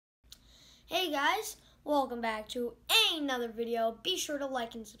Hey guys, welcome back to another video. Be sure to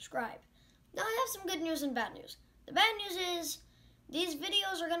like and subscribe. Now I have some good news and bad news. The bad news is these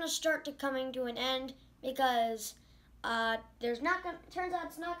videos are going to start to coming to an end because turns out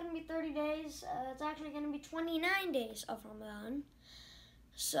it's not going to be 30 days. It's actually going to be 29 days of Ramadan.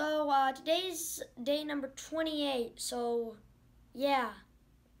 So today's day number 28. So yeah,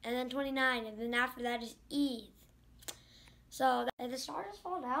 and then 29, and then after that is Eid. So did the star just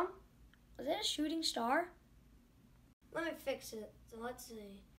fall down? Was it a shooting star? Let me fix it. So let's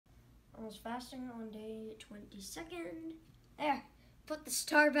see. I was fasting on day 22nd. There. Put the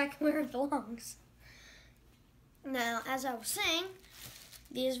star back where it belongs. Now, as I was saying,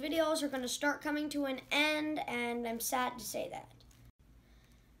 these videos are going to start coming to an end, and I'm sad to say that.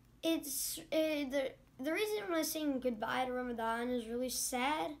 The reason I'm saying goodbye to Ramadan is really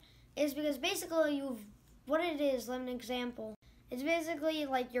sad is because basically what it is, let me an example. It's basically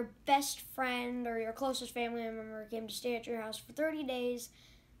like your best friend or your closest family member came to stay at your house for 30 days,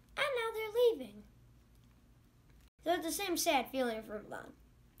 and now they're leaving. So it's the same sad feeling for Ramadan.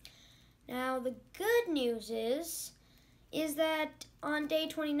 Now, the good news is that on day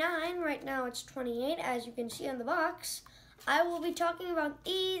 29, right now it's 28, as you can see on the box, I will be talking about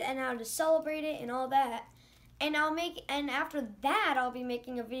Eid and how to celebrate it and all that. And after that, I'll be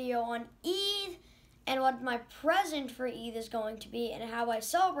making a video on Eid and what my present for Eid is going to be, and how I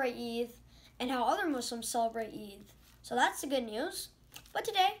celebrate Eid, and how other Muslims celebrate Eid. So that's the good news. But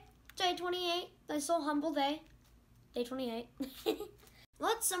today, day 28, nice little humble day. Day 28.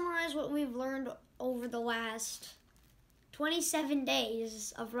 Let's summarize what we've learned over the last 27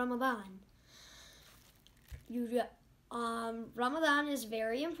 days of Ramadan. Ramadan is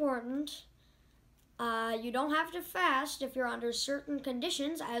very important. You don't have to fast if you're under certain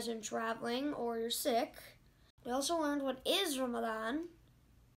conditions, as in traveling or you're sick. We also learned what is Ramadan.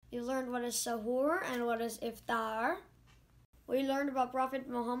 You learned what is sahur and what is iftar. We learned about Prophet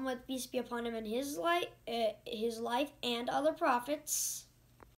Muhammad, peace be upon him, and his life and other prophets.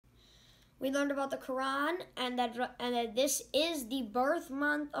 We learned about the Quran and that this is the birth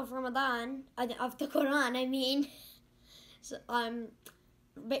month of Ramadan, of the Quran. I mean, so,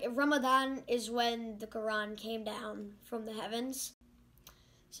 Ramadan is when the Quran came down from the heavens.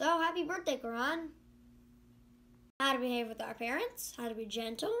 So, happy birthday, Quran. How to behave with our parents, how to be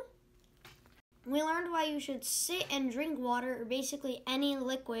gentle. We learned why you should sit and drink water, or basically any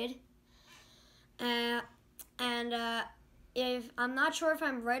liquid. If I'm not sure if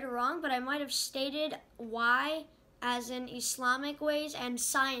I'm right or wrong, but I might have stated why, as in Islamic ways and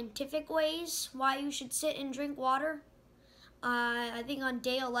scientific ways, why you should sit and drink water. I think on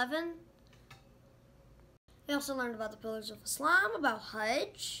day 11. We also learned about the pillars of Islam, about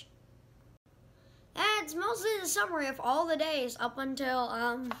Hajj. That's mostly the summary of all the days up until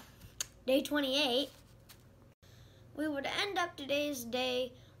day 28. We would end up today's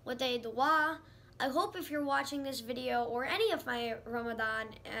day with a dua. I hope if you're watching this video or any of my Ramadan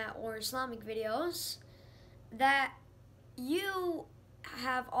or Islamic videos that you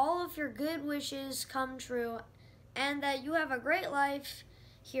have all of your good wishes come true, and that you have a great life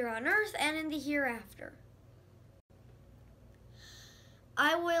here on earth and in the hereafter.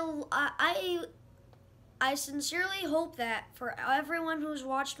 I sincerely hope that for everyone who's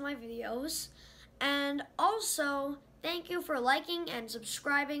watched my videos, and also thank you for liking and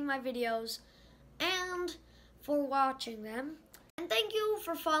subscribing my videos and for watching them, and thank you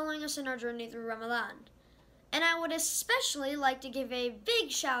for following us in our journey through Ramadan. And I would especially like to give a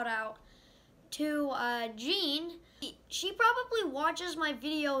big shout out to Jean. She probably watches my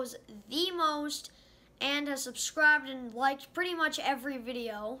videos the most and has subscribed and liked pretty much every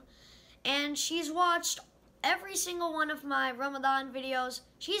video. And she's watched every single one of my Ramadan videos.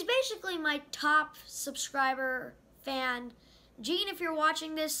 She's basically my top subscriber fan. Jean, if you're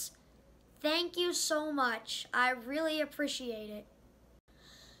watching this, thank you so much. I really appreciate it.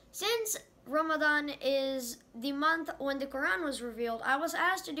 Since Ramadan is the month when the Quran was revealed, I was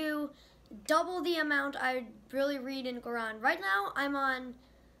asked to do double the amount I really read in Quran. Right now, I'm on,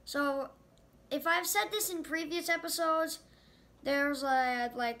 so if I've said this in previous episodes, there's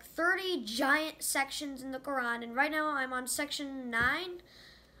like 30 giant sections in the Quran, and right now I'm on section 9.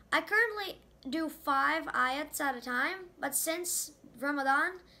 I currently do 5 ayats at a time, but since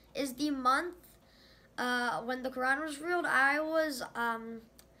Ramadan is the month when the Quran was revealed, I was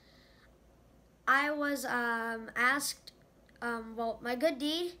asked, my good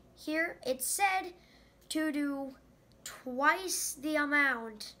deed here, it said to do twice the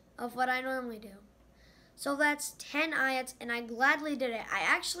amount of what I normally do. So that's 10 ayats, and I gladly did it. I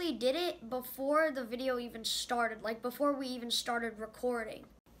actually did it before the video even started, like before we even started recording.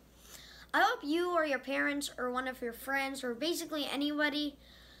 I hope you or your parents or one of your friends or basically anybody,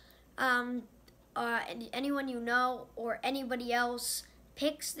 anyone you know or anybody else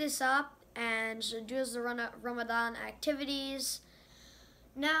picks this up and does the Ramadan activities.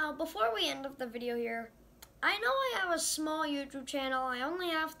 Now, before we end up the video here, I know I have a small YouTube channel. I only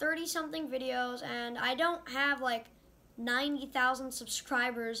have 30-something videos, and I don't have like 90,000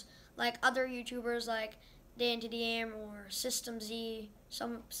 subscribers like other YouTubers like Dan to DM or System Z,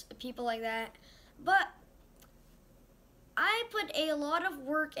 some people like that. But I put a lot of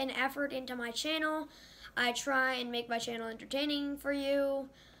work and effort into my channel. I try and make my channel entertaining for you.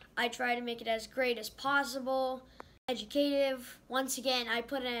 I try to make it as great as possible, educative. Once again, I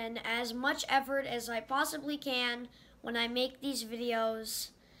put in as much effort as I possibly can when I make these videos,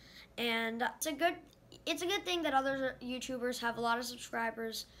 and it's a good thing that other YouTubers have a lot of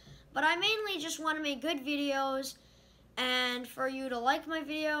subscribers. But I mainly just want to make good videos, and for you to like my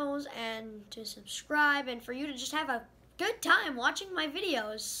videos and to subscribe, and for you to just have a good time watching my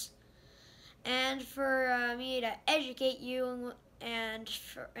videos, and for me to educate you, and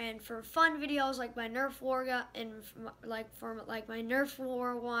for fun videos like my Nerf War and like my Nerf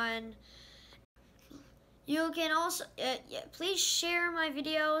War one. You can also please share my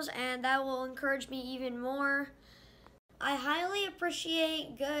videos, and that will encourage me even more. I highly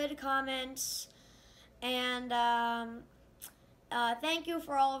appreciate good comments, and thank you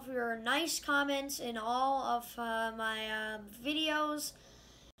for all of your nice comments in all of my videos.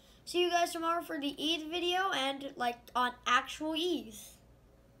 See you guys tomorrow for the Eid video and like on actual Eid.